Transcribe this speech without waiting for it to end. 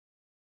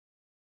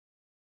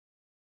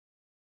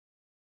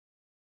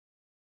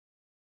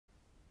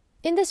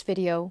In this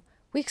video,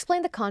 we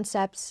explain the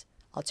concepts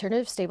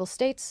alternative stable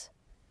states,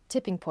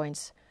 tipping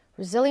points,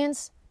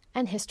 resilience,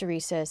 and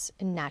hysteresis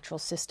in natural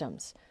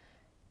systems,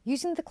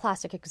 using the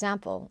classic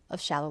example of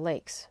shallow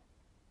lakes.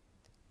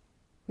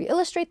 We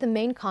illustrate the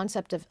main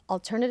concept of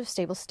alternative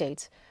stable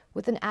states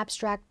with an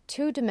abstract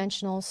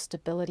two-dimensional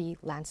stability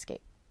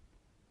landscape.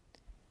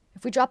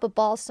 If we drop a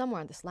ball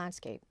somewhere on this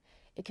landscape,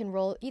 it can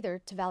roll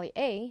either to valley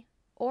A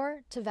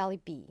or to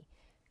valley B,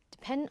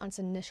 dependent on its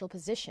initial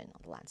position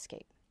on the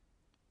landscape.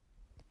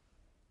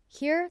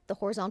 Here, the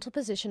horizontal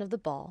position of the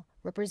ball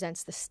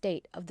represents the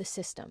state of the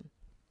system.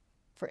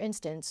 For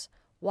instance,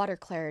 water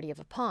clarity of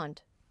a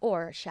pond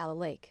or a shallow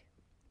lake.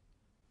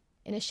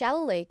 In a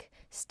shallow lake,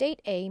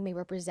 state A may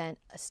represent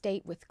a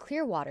state with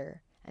clear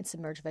water and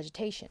submerged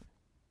vegetation,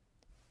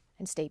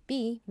 and state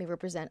B may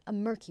represent a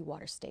murky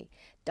water state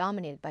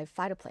dominated by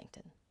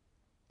phytoplankton.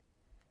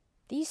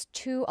 These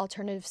two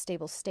alternative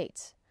stable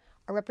states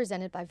are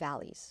represented by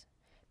valleys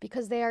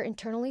because they are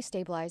internally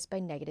stabilized by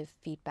negative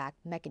feedback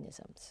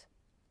mechanisms.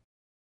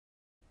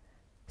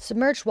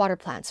 Submerged water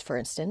plants, for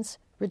instance,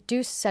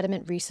 reduce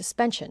sediment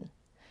resuspension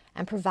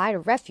and provide a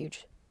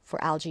refuge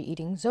for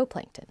algae-eating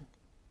zooplankton.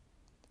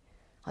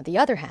 On the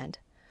other hand,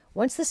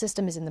 once the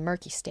system is in the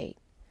murky state,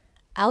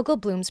 algal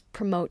blooms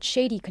promote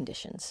shady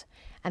conditions,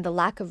 and the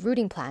lack of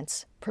rooting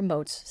plants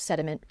promotes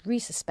sediment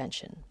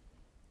resuspension.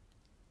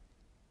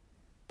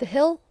 The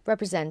hill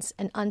represents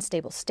an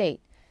unstable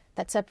state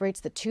that separates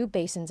the two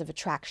basins of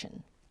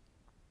attraction.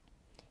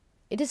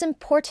 It is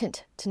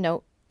important to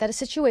note that a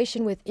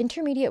situation with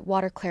intermediate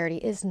water clarity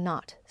is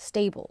not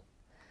stable.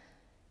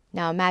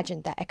 Now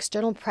imagine that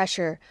external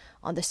pressure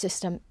on the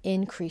system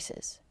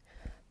increases.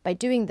 By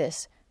doing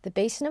this, the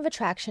basin of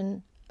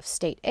attraction of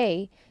state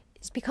A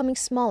is becoming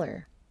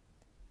smaller,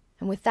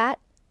 and with that,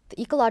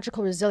 the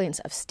ecological resilience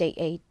of state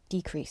A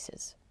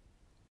decreases.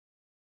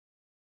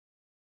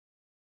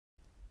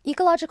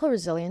 Ecological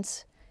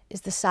resilience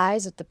is the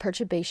size of the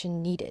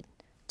perturbation needed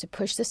to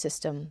push the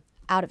system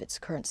out of its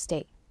current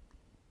state.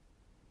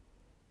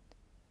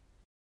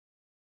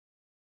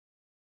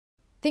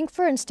 Think,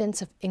 for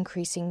instance, of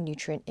increasing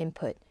nutrient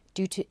input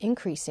due to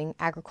increasing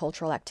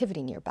agricultural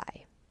activity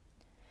nearby.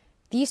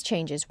 These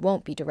changes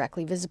won't be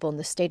directly visible in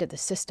the state of the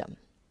system.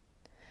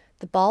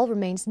 The ball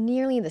remains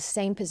nearly in the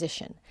same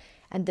position,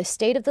 and the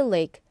state of the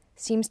lake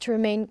seems to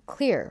remain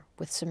clear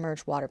with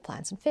submerged water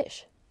plants and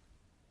fish.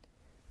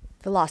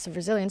 The loss of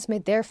resilience may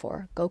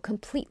therefore go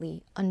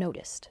completely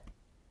unnoticed.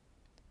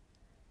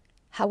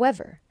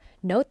 However,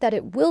 note that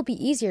it will be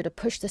easier to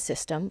push the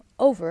system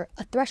over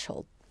a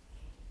threshold.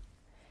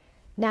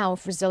 Now,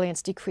 if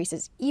resilience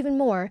decreases even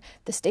more,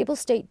 the stable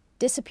state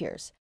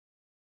disappears,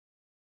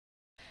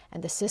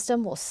 and the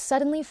system will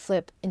suddenly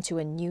flip into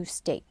a new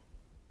state.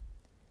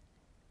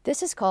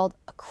 This is called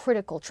a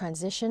critical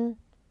transition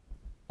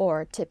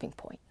or tipping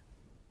point.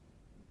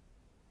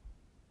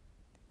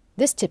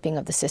 This tipping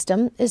of the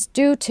system is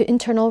due to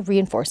internal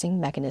reinforcing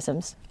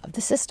mechanisms of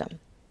the system.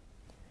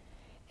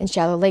 In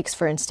shallow lakes,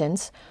 for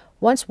instance,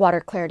 once water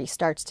clarity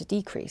starts to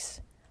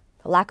decrease,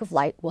 the lack of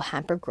light will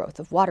hamper growth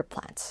of water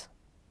plants.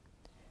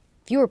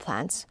 Fewer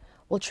plants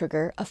will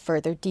trigger a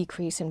further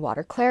decrease in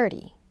water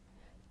clarity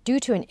due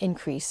to an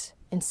increase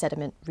in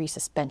sediment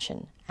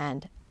resuspension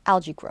and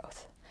algae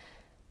growth,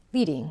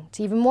 leading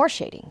to even more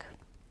shading.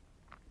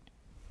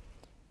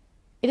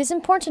 It is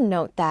important to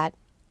note that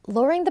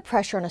lowering the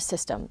pressure on a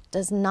system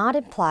does not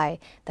imply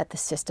that the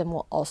system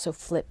will also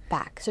flip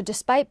back. So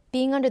despite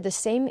being under the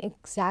same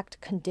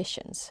exact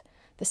conditions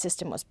the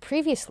system was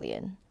previously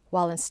in,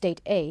 while in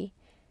state A,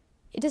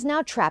 it is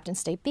now trapped in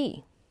state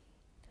B.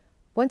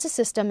 Once a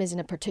system is in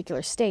a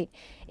particular state,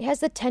 it has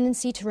the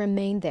tendency to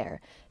remain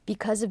there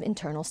because of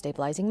internal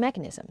stabilizing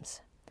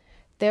mechanisms.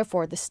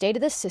 Therefore, the state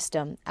of the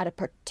system at a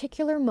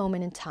particular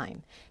moment in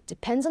time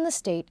depends on the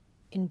state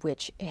in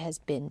which it has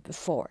been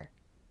before.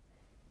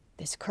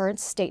 This current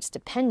state's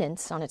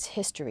dependence on its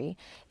history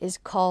is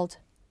called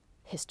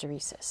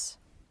hysteresis.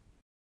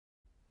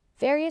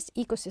 Various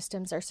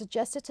ecosystems are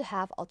suggested to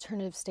have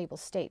alternative stable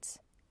states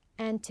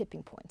and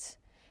tipping points.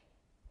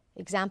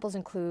 Examples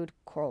include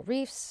coral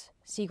reefs,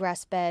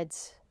 seagrass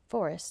beds,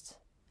 forests,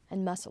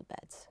 and mussel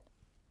beds.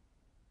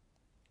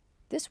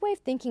 This way of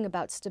thinking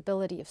about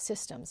stability of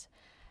systems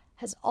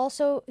has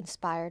also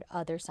inspired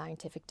other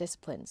scientific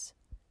disciplines,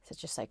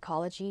 such as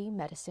psychology,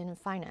 medicine, and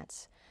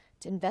finance,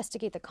 to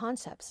investigate the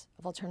concepts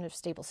of alternative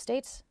stable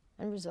states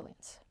and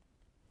resilience.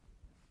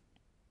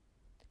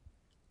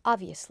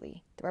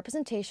 Obviously, the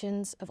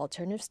representations of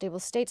alternative stable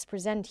states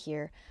presented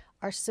here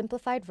are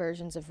simplified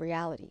versions of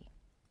reality.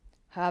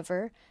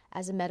 However,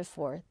 as a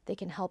metaphor, they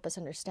can help us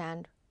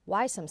understand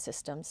why some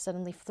systems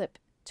suddenly flip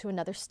to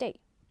another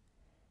state.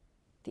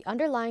 The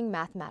underlying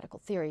mathematical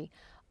theory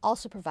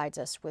also provides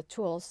us with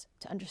tools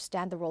to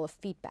understand the role of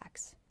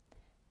feedbacks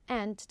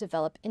and to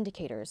develop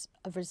indicators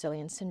of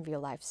resilience in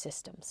real-life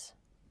systems.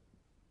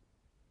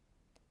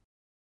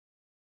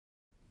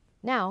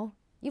 Now,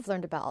 you've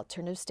learned about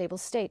alternative stable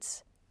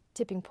states,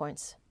 tipping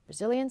points,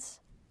 resilience,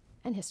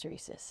 and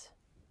hysteresis.